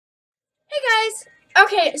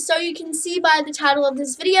Okay, so you can see by the title of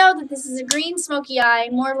this video that this is a green smoky eye,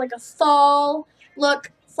 more of like a fall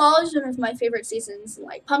look. Fall is one of my favorite seasons,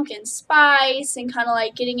 like pumpkin spice and kind of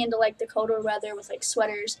like getting into like the colder weather with like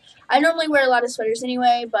sweaters. I normally wear a lot of sweaters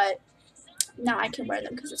anyway, but now I can wear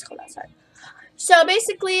them because it's cold outside. So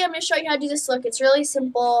basically, I'm going to show you how to do this look. It's really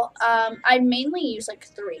simple. I mainly use like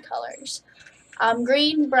 3 colors.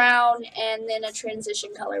 Green, brown, and then a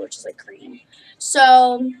transition color, which is like green.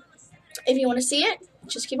 So if you want to see it,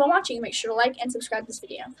 just keep on watching. Make sure to like and subscribe to this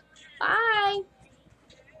video. Bye!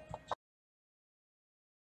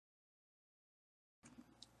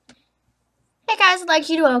 Hey guys, I'd like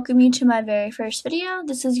to welcome you to my very first video.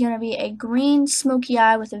 This is going to be a green smoky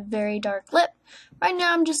eye with a very dark lip. Right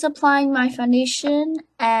now I'm just applying my foundation,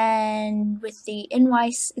 and with the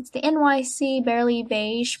NYC Barely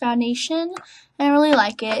Beige foundation, and I really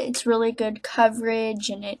like it. It's really good coverage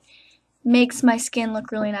and it makes my skin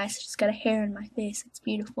look really nice. I just got a hair in my face. It's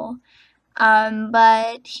beautiful.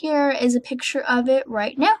 But here is a picture of it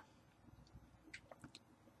right now.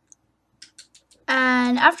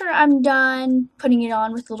 And after I'm done putting it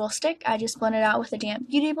on with a little stick, I just blend it out with a damp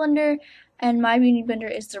beauty blender. And my beauty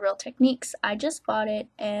blender is the Real Techniques. I just bought it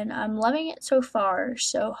and I'm loving it so far.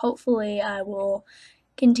 So hopefully I will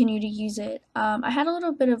continue to use it. I had a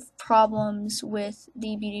little bit of problems with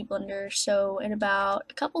the beauty blender, so in about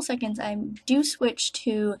a couple seconds I do switch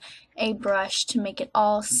to a brush to make it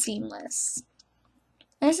all seamless.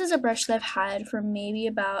 And this is a brush that I've had for maybe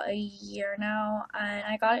about a year now, and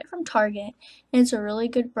I got it from Target, and it's a really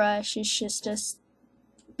good brush. It's just a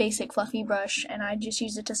basic fluffy brush, and I just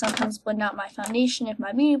use it to sometimes blend out my foundation if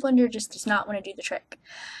my beauty blender just does not want to do the trick.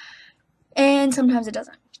 And sometimes it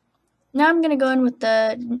doesn't. Now I'm going to go in with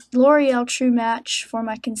the L'Oreal True Match for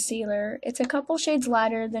my concealer. It's a couple shades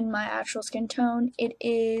lighter than my actual skin tone. It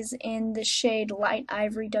is in the shade Light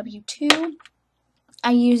Ivory W2.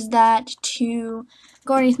 I use that to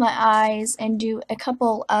go underneath my eyes and do a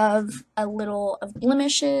little of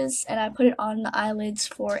blemishes, and I put it on the eyelids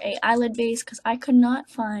for a eyelid base because I could not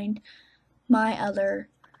find my other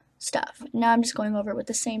stuff. Now I'm just going over it with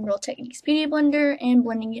the same Real Techniques beauty blender and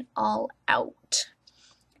blending it all out.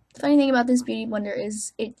 The funny thing about this beauty blender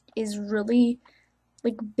is it is really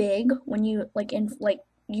like big when you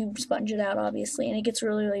you sponge it out, obviously, and it gets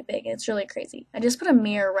really big. It's really crazy. I just put a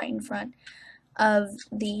mirror right in front of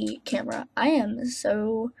the camera. I am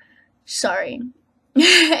so sorry.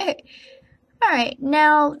 Alright,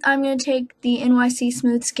 now I'm going to take the NYC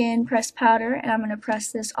Smooth Skin Pressed Powder and I'm going to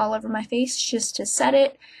press this all over my face just to set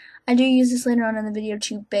it. I do use this later on in the video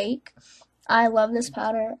to bake. I love this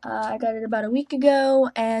powder. I got it about a week ago,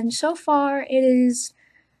 and so far it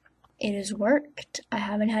has worked. I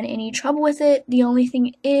haven't had any trouble with it. The only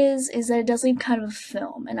thing is that it does leave kind of a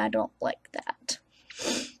film, and I don't like that.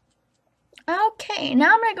 Okay,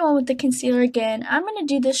 now I'm going to go in with the concealer again. I'm going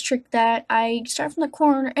to do this trick that I start from the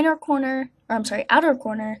outer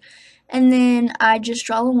corner, and then I just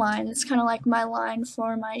draw a line. It's kind of like my line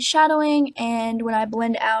for my shadowing, and when I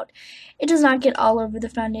blend out, it does not get all over the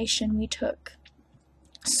foundation we took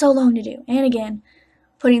so long to do. And again,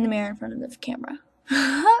 putting the mirror in front of the camera.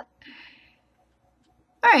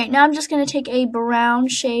 Alright, now I'm just going to take a brown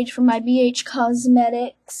shade from my BH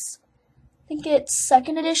Cosmetics. I think it's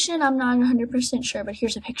 2nd edition. I'm not 100% sure, but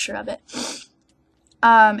here's a picture of it.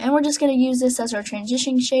 And we're just going to use this as our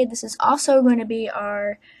transition shade. This is also going to be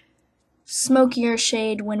our smokier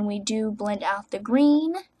shade when we do blend out the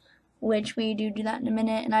green, which we do that in a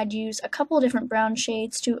minute. And I'd use a couple different brown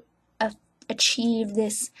shades to achieve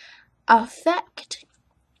this effect.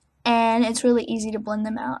 And it's really easy to blend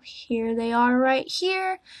them out. Here they are right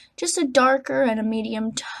here. Just a darker and a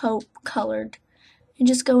medium taupe colored. And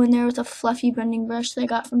just go in there with a fluffy blending brush that I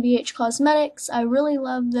got from BH Cosmetics. I really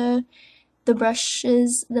love the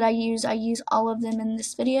brushes that I use. I use all of them in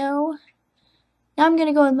this video. Now I'm going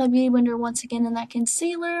to go with my beauty blender once again in that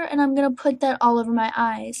concealer, and I'm going to put that all over my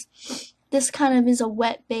eyes. This kind of is a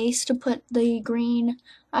wet base to put the green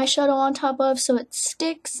eyeshadow on top of, so it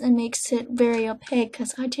sticks and makes it very opaque,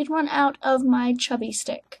 because I did run out of my chubby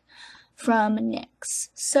stick from NYX.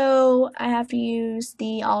 So I have to use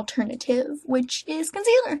the alternative, which is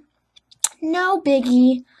concealer. No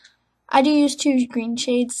biggie. I do use 2 green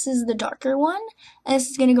shades. This is the darker one, and this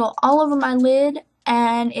is going to go all over my lid,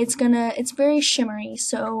 and it's very shimmery,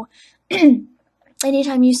 so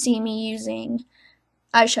anytime you see me using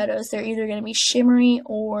eyeshadows, they're either going to be shimmery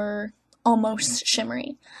or almost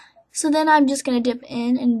shimmery. So then I'm just going to dip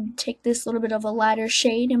in and take this little bit of a lighter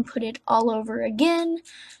shade and put it all over again.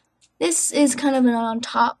 This is kind of an on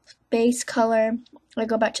top base color. I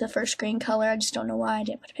go back to the first green color. I just don't know why I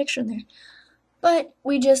didn't put a picture in there. But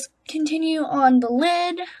we just continue on the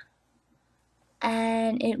lid,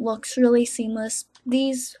 and it looks really seamless.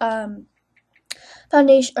 These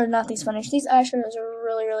foundation, or not these foundations, these eyeshadows are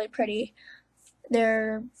really, really pretty.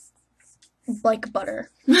 They're like butter.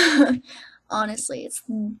 Honestly, it's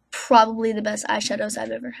probably the best eyeshadows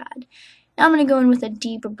I've ever had. Now I'm going to go in with a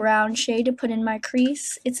deep brown shade to put in my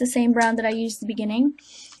crease. It's the same brown that I used at the beginning.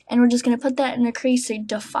 And we're just going to put that in the crease to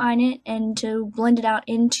define it and to blend it out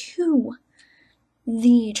into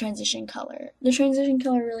the transition color. The transition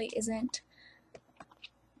color really isn't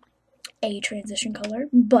a transition color,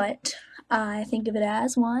 but I think of it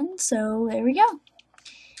as one, so there we go.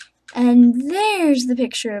 And there's the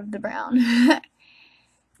picture of the brown.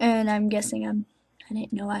 And I'm guessing I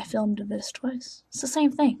didn't know I filmed this twice. It's the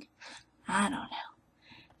same thing. I don't know.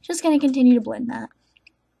 Just going to continue to blend that.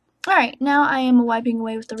 Alright, now I am wiping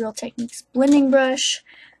away with the Real Techniques blending brush,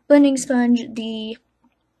 blending sponge, the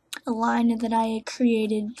line that I had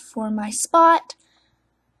created for my spot,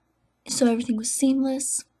 so everything was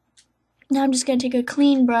seamless. Now I'm just going to take a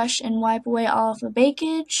clean brush and wipe away all of the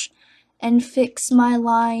bakage and fix my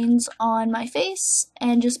lines on my face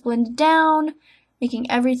and just blend it down, making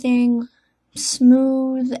everything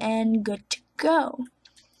smooth and good to go.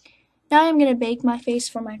 Now I'm going to bake my face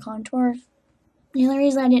for my contour. The only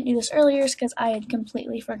reason I didn't do this earlier is because I had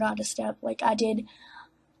completely forgot a step. Like, I did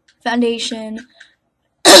foundation,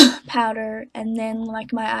 powder, and then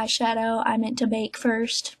like my eyeshadow I meant to bake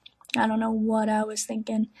first. I don't know what I was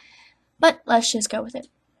thinking, but let's just go with it.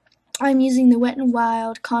 I'm using the Wet n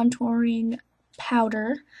Wild contouring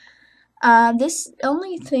powder. This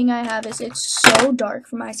only thing I have is it's so dark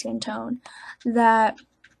for my skin tone that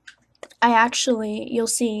I actually, you'll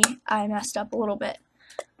see I messed up a little bit.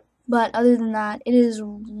 But other than that, it is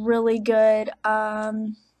really good. All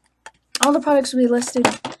the products will be listed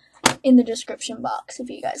in the description box if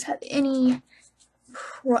you guys have any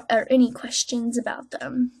questions about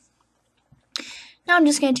them. Now I'm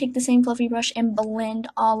just going to take the same fluffy brush and blend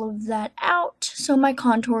all of that out so my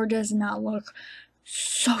contour does not look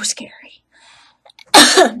so scary.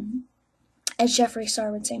 As Jeffree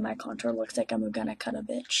Star would say, my contour looks like I'm gonna cut a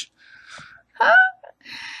bitch.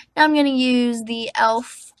 Now I'm going to use the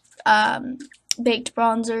e.l.f. Baked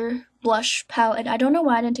Bronzer Blush Palette. I don't know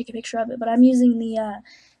why I didn't take a picture of it, but I'm using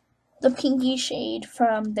the pinky shade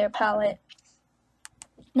from their palette.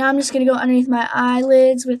 Now I'm just going to go underneath my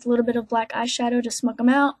eyelids with a little bit of black eyeshadow to smoke them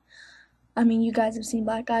out. I mean, you guys have seen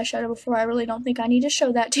black eyeshadow before. I really don't think I need to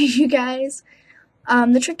show that to you guys.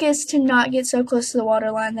 The trick is to not get so close to the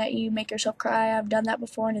waterline that you make yourself cry. I've done that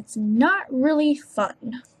before, and it's not really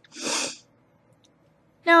fun.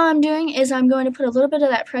 Now what I'm doing is I'm going to put a little bit of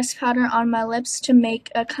that pressed powder on my lips to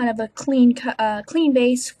make a kind of a clean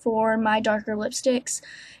base for my darker lipsticks.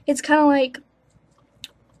 It's kind of like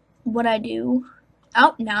what I do.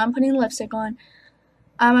 Oh, now I'm putting the lipstick on.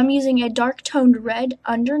 I'm using a dark toned red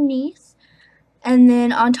underneath, and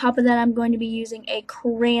then on top of that I'm going to be using a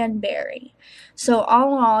cranberry. So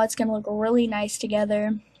all in all, it's going to look really nice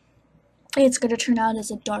together. It's going to turn out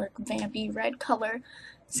as a dark vampy red color,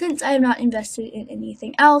 since I have not invested in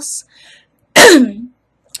anything else.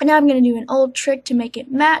 Now I'm going to do an old trick to make it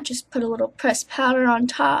matte. Just put a little pressed powder on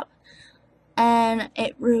top, and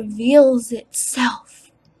it reveals itself.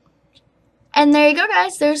 And there you go,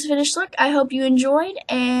 guys. There's the finished look. I hope you enjoyed,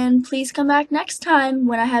 and please come back next time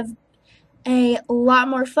when I have a lot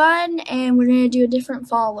more fun, and we're going to do a different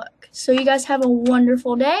fall look. So you guys have a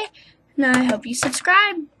wonderful day, and I hope you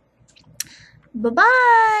subscribe. Bye-bye!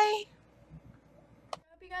 I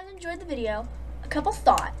hope you guys enjoyed the video. A couple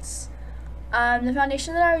thoughts. The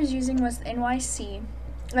foundation that I was using was NYC.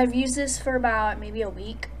 I've used this for about maybe a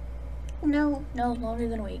week. No, longer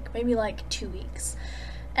than a week. Maybe like 2 weeks.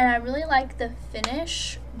 And I really like the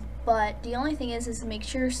finish, but the only thing is it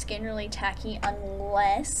makes your skin really tacky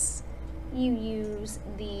unless you use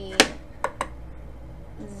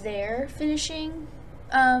their finishing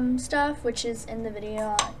stuff, which is in the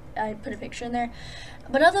video. I put a picture in there.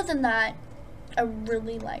 But other than that, I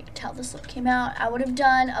really liked how this look came out. I would have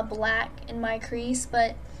done a black in my crease,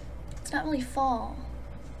 but it's not really fall.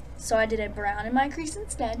 So I did a brown in my crease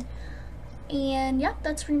instead. And yeah,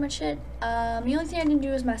 that's pretty much it. The only thing I didn't do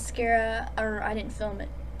was mascara, or I didn't film it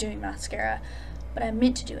doing mascara, but I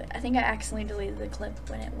meant to do it. I think I accidentally deleted the clip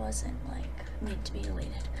when it wasn't like meant to be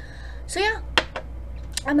deleted. So yeah,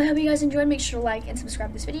 I hope you guys enjoyed. Make sure to like and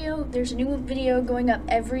subscribe this video. There's a new video going up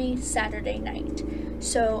every Saturday night.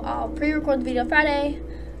 So I'll pre-record the video Friday,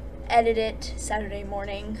 edit it Saturday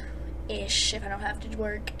morning-ish if I don't have to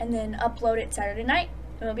work, and then upload it Saturday night.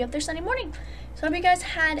 It'll be up there Sunday morning. So I hope you guys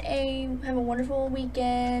have a wonderful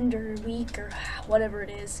weekend or week or whatever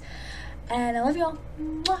it is. And I love y'all.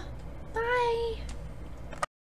 Mwah.